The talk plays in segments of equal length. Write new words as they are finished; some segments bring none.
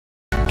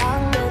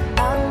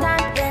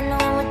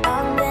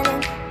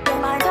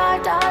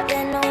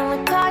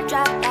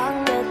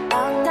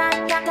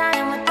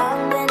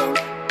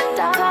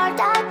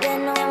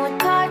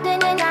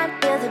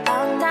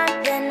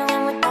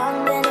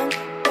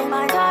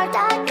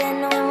caught up,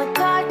 then when we're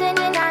caught, then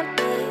you're not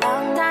big.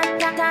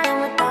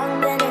 Then we're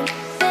done, then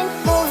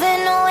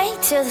moving away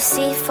to the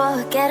sea for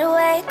a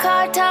getaway.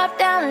 Car top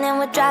down, then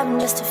we're driving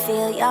just to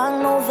feel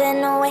young.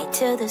 Moving away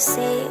to the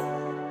sea,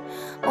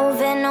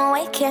 moving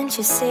away, can't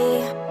you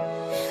see?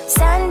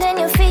 Sand in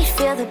your feet,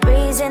 feel the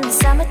breeze in the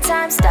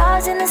summertime.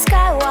 Stars in the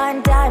sky,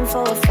 one dime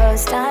for a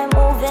first time.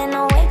 Moving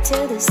away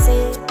to the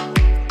sea,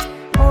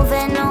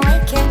 moving away,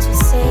 can't you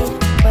see?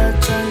 We'll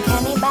drink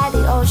honey by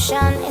the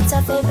ocean, it's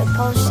our favorite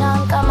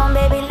potion. Come on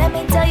baby, let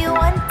me tell you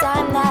one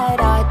time that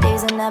our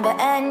days will never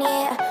end,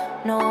 yeah.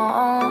 No,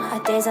 our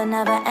days will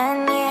never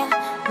end, yeah.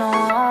 No.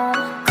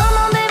 Come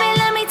on baby,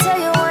 let me tell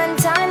you one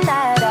time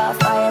that our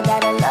fire,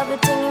 that I love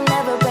it till you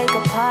never break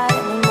apart.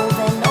 And we're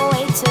moving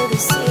away to the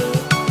sea,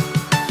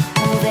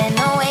 moving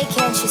away,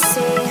 can't you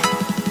see?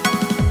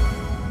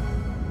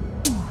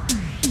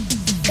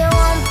 There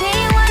won't be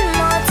one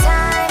more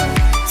time,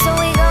 so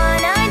we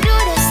gonna do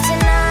this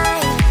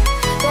tonight.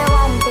 There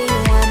won't be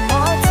one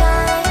more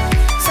time,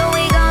 so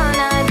we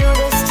gonna do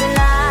this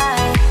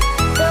tonight.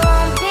 There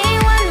won't be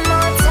one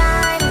more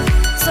time,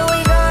 so we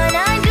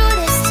gonna do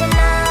this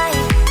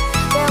tonight.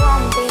 There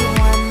won't be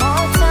one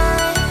more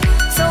time,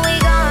 so we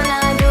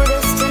gonna do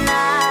this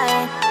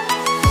tonight.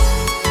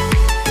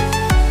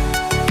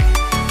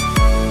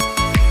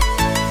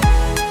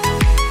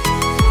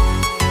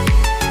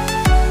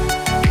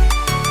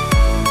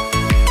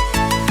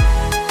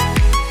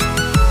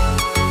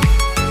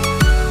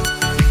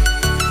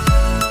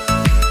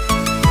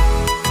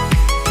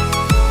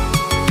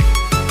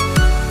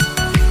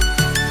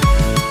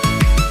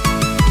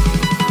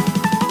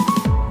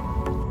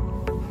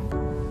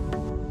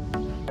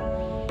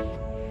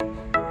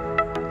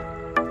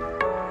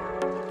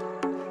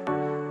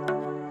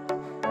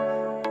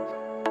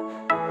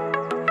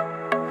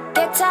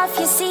 Get off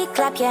your seat,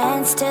 clap your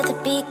hands to the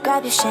beat.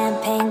 Grab your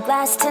champagne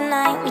glass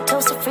tonight. We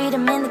toast to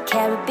freedom in the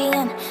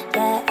Caribbean,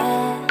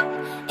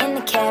 yeah. In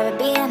the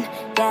Caribbean,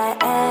 yeah.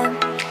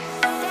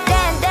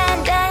 Dan,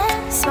 dan,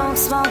 dan, smoke,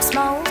 smoke,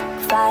 smoke.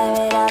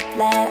 Fire it up,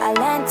 let our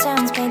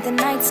lanterns paint the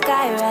night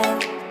sky red.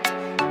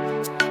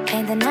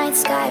 Paint the night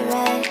sky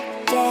red,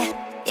 yeah,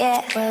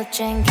 yeah. We'll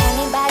drink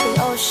honey by the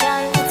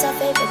ocean, it's our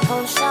favorite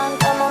potion.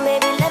 Come on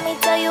baby, let me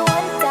tell you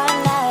one time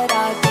that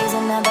our days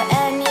will never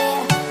end,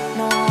 yeah.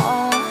 No,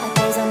 our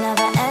days will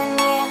never end,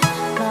 yeah.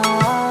 No.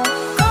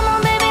 Come on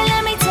baby,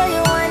 let me tell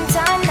you one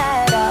time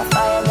that our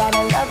fire, that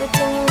I love it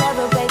till you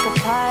never break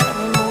apart. And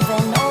we're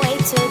moving away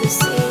to the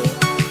sea,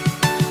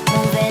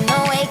 moving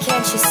away,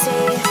 can't you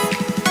see?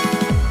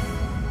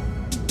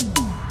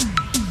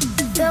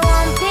 There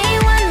won't be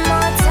one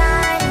more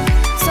time,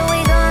 so we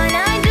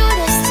gonna do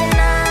this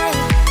tonight.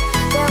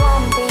 There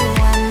won't be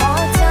one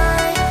more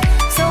time,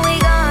 so we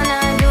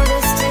gonna do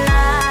this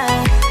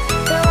tonight.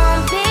 There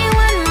won't be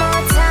one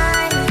more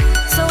time,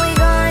 so we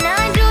gonna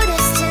do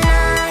this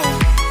tonight.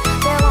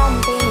 There won't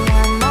be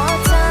one more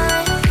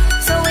time,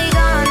 so we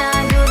gonna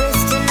do this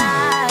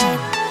tonight.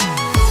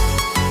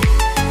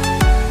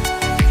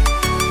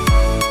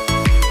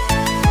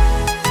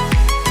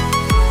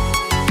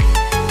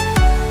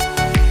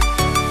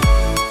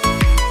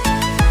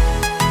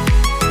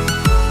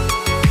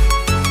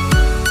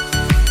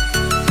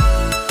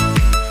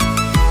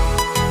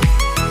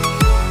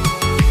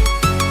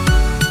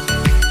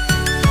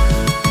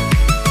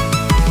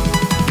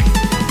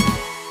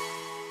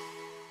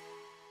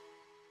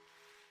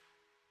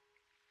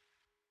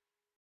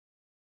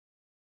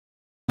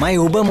 My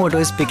Uber moto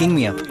is picking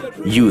me up.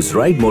 Use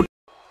Ride Moto.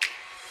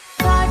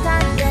 Car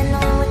top, then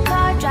when we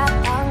car drop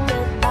down,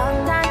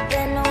 down, down,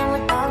 then when we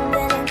down,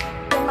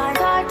 then my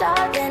car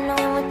top, then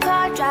when we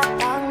car drop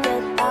down,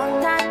 down,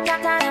 down,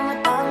 then we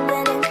down,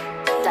 then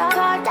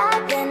car top,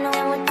 then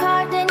when we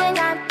car, then you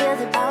not feel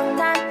the down,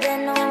 down,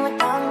 then when we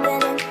down,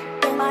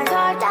 then my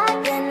car top,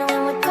 then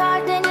when we car,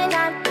 then you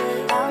not be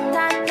down,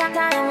 down,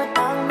 then we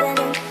down,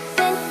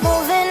 then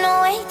moving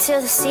away to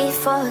the sea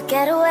for a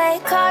getaway.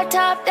 Car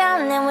top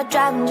down, then we're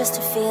driving just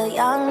to feel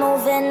young.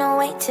 Moving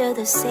away to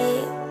the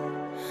sea,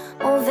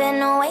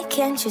 moving away,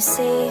 can't you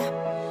see?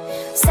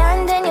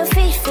 Sand in your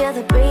feet, feel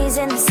the breeze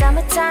in the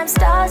summertime.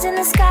 Stars in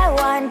the sky,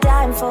 one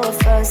dime for a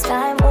first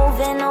time.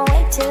 Moving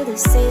away to the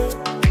sea,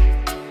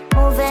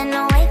 moving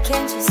away,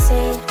 can't you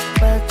see?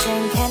 We'll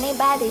drink honey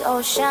by the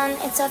ocean,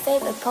 it's our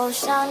favorite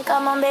potion.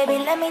 Come on baby,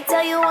 let me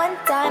tell you one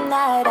time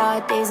that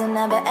our days will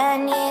never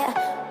end, yeah.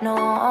 No,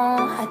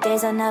 our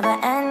days will never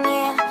end,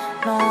 yeah.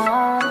 No.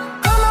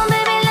 Come on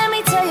baby, let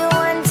me tell you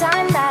one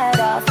time that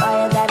our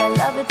fire, that I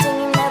love it till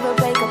you never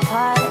break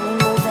apart. And we're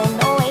moving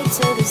away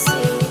to the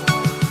sea,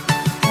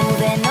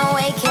 moving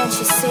away, can't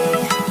you see?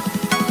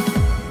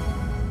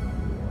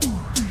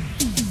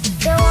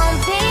 There won't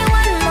be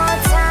one more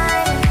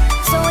time,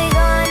 so we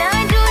gonna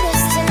do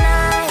this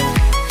tonight.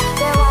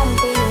 There won't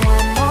be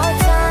one more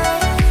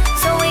time,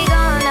 so we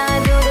gonna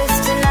do this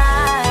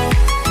tonight.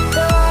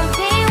 There won't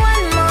be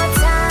one more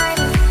time,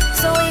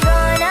 so we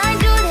gonna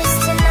do this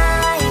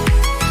tonight.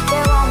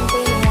 There won't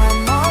be one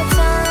more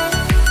time,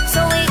 so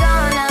we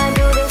gonna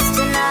do this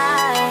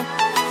tonight.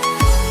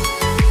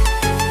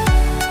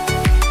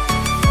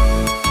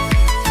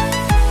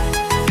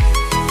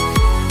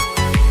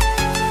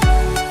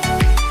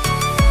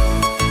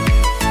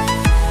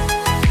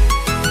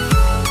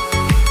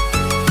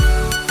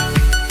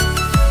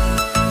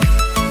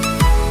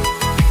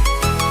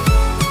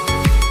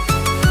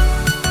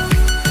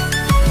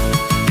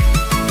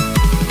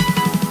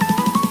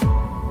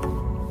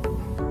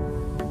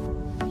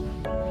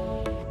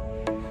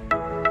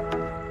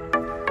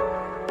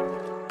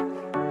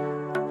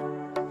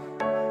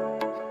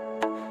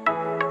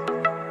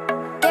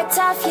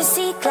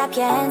 sea, clap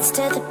your hands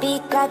to the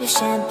beat, grab your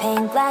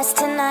champagne glass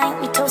tonight.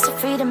 We toast to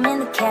freedom in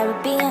the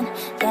Caribbean,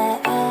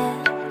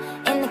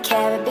 yeah, in the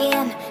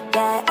Caribbean,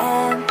 yeah.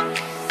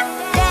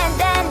 Dan,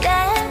 dan,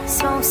 dan,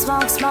 smoke,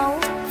 smoke,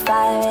 smoke,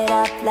 fire it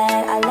up,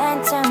 let our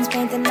lanterns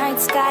paint the night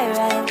sky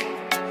red,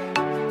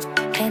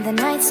 paint the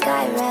night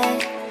sky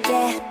red,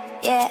 yeah,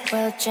 yeah.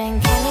 We'll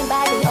drink honey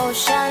by the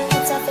ocean,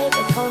 it's our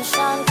favorite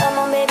potion. Come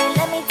on baby,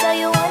 let me tell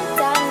you one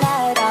time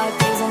that our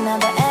days will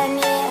never end,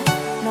 yeah.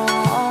 No,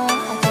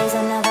 our days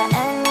will never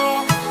end,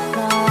 yeah.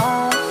 No.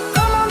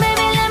 Come on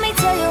baby, let me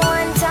tell you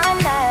one time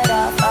that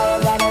our fire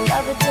got a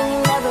love it till you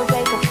never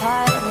break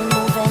apart. We're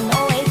moving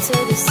away to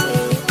the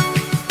sea,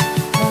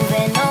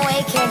 moving away,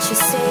 can't you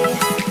see?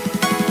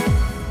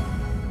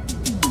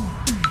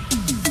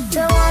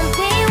 There won't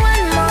be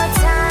one more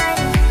time,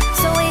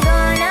 so we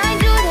gonna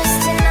do this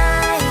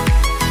tonight.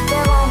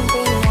 There won't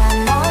be one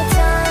more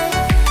time,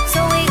 so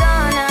we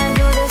gonna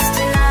do this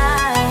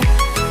tonight.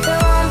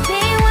 There won't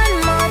be one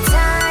more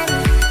time,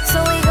 so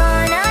we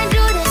gonna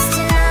do this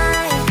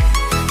tonight.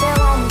 There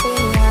won't be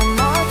one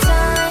more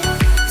time,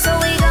 so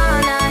we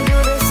gonna do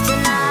this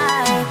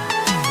tonight.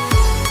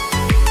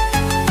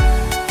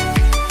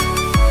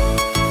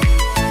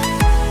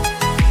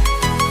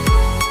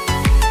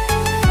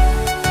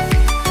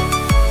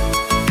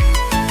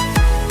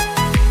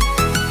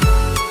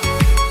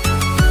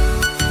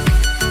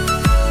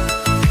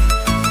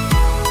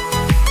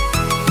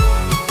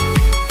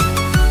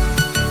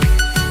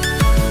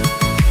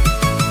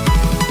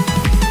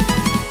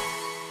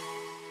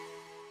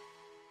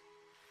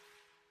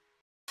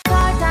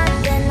 Car time,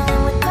 then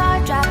with car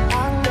drop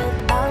on good.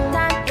 Long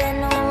time,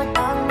 then with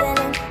long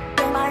been.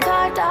 My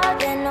car top,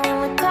 then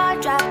with car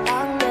drop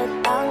on good.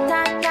 Long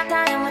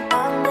time with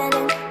long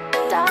been.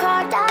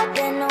 Car top,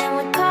 then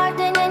with car,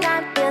 then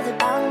I feel the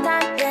long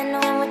time, then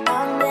with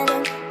long been.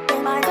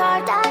 My car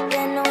top,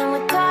 then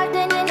with car,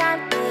 then I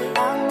feel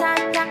long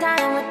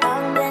time with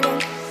long been.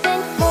 Then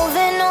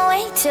moving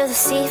away to the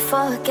sea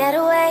for a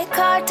getaway.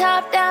 Car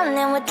top down,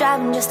 then we're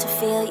driving just to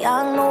feel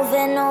young.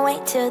 Moving away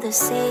to the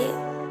sea,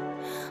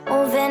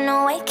 moving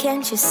away,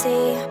 can't you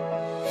see?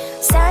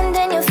 Sand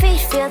in your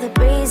feet, feel the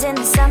breeze in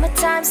the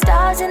summertime.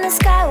 Stars in the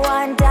sky,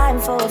 one time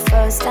for a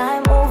first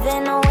time.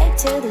 Moving away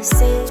to the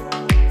sea,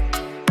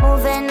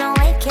 moving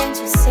away, can't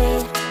you see?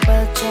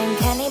 We'll drink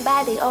honey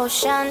by the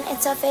ocean,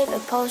 it's our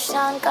favorite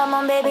potion. Come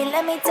on baby,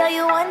 let me tell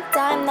you one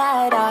time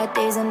that our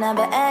days will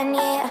never end,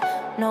 yeah.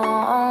 No,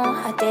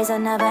 our days will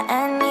never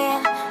end,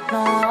 yeah.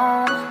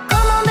 No.